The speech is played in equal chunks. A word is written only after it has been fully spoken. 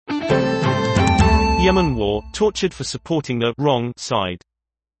Yemen War, tortured for supporting the wrong side.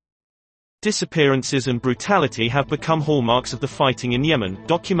 Disappearances and brutality have become hallmarks of the fighting in Yemen,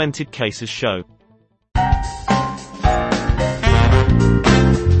 documented cases show.